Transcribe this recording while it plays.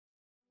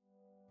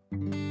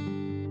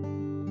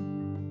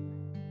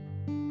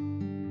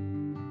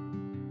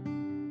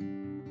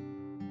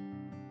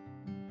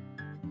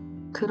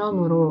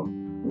그러므로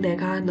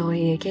내가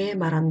너희에게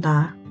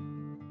말한다.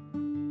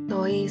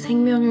 너희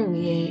생명을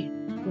위해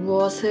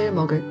무엇을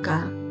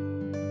먹을까?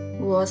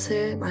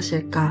 무엇을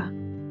마실까?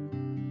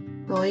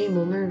 너희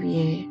몸을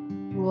위해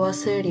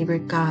무엇을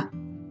입을까?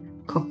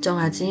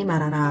 걱정하지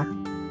말아라.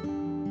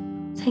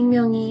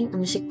 생명이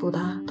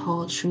음식보다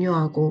더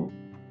중요하고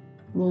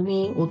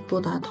몸이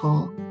옷보다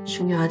더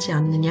중요하지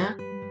않느냐?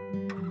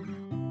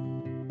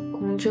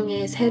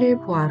 공중의 새를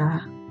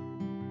보아라.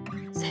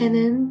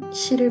 새는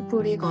씨를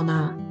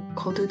뿌리거나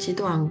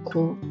거두지도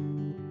않고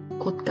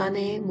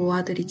곳간에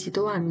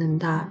모아들이지도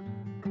않는다.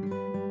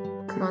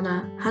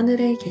 그러나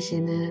하늘에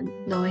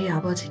계시는 너희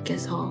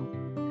아버지께서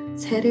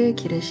새를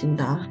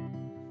기르신다.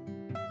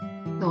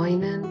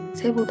 너희는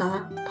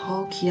새보다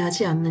더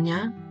귀하지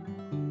않느냐?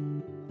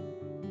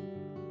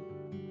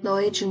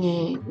 너희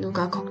중에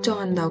누가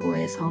걱정한다고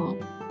해서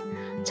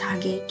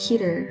자기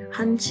키를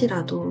한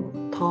치라도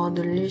더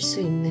늘릴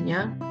수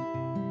있느냐?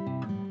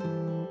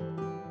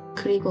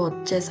 그리고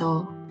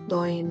어째서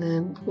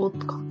너희는 옷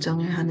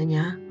걱정을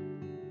하느냐?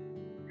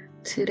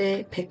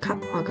 들의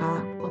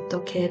백합화가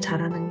어떻게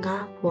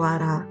자라는가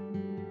보아라.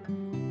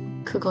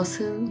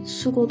 그것은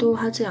수고도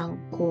하지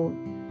않고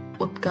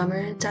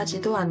옷감을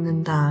짜지도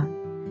않는다.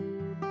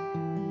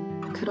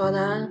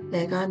 그러나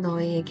내가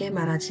너희에게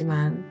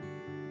말하지만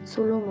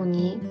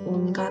솔로몬이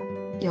온갖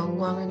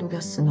영광을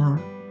누렸으나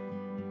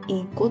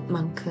이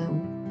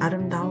꽃만큼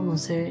아름다운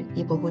옷을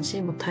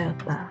입어보지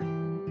못하였다.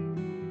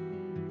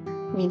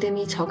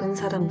 믿음이 적은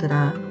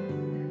사람들아,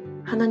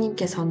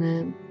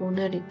 하나님께서는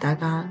오늘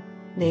있다가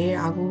내일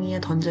아궁이에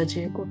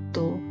던져질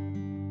꽃도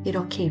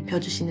이렇게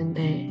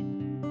입혀주시는데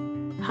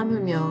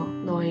하물며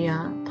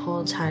너희야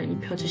더 잘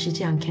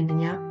입혀주시지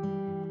않겠느냐?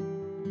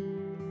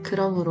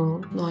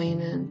 그러므로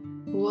너희는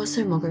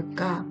무엇을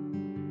먹을까?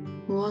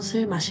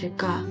 무엇을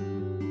마실까?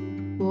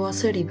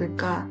 무엇을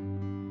입을까?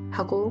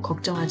 하고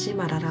걱정하지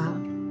말아라.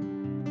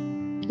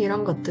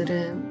 이런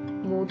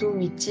것들은 모두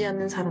믿지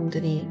않는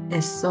사람들이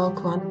애써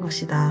구하는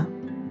것이다.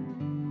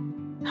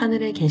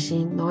 하늘에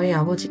계신 너희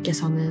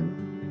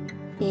아버지께서는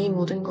이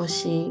모든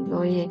것이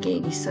너희에게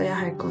있어야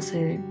할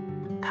것을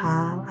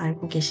다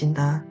알고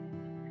계신다.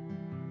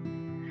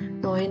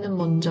 너희는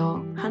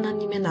먼저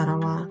하나님의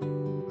나라와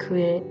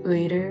그의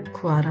의를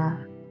구하라.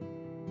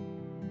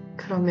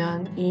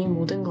 그러면 이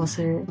모든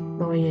것을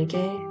너희에게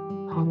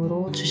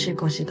덤으로 주실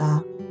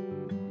것이다.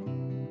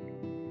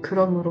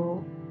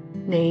 그러므로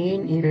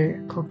내일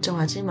일을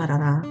걱정하지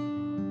말아라.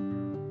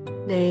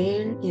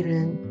 내일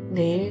일은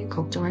내일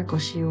걱정할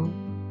것이요.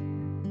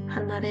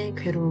 한날의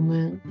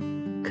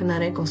괴로움은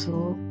그날의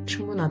것으로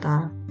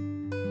충분하다.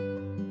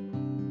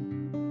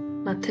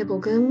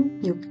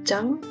 마태복음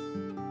 6장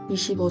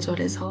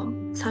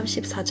 25절에서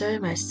 34절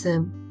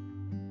말씀.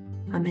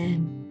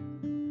 아멘.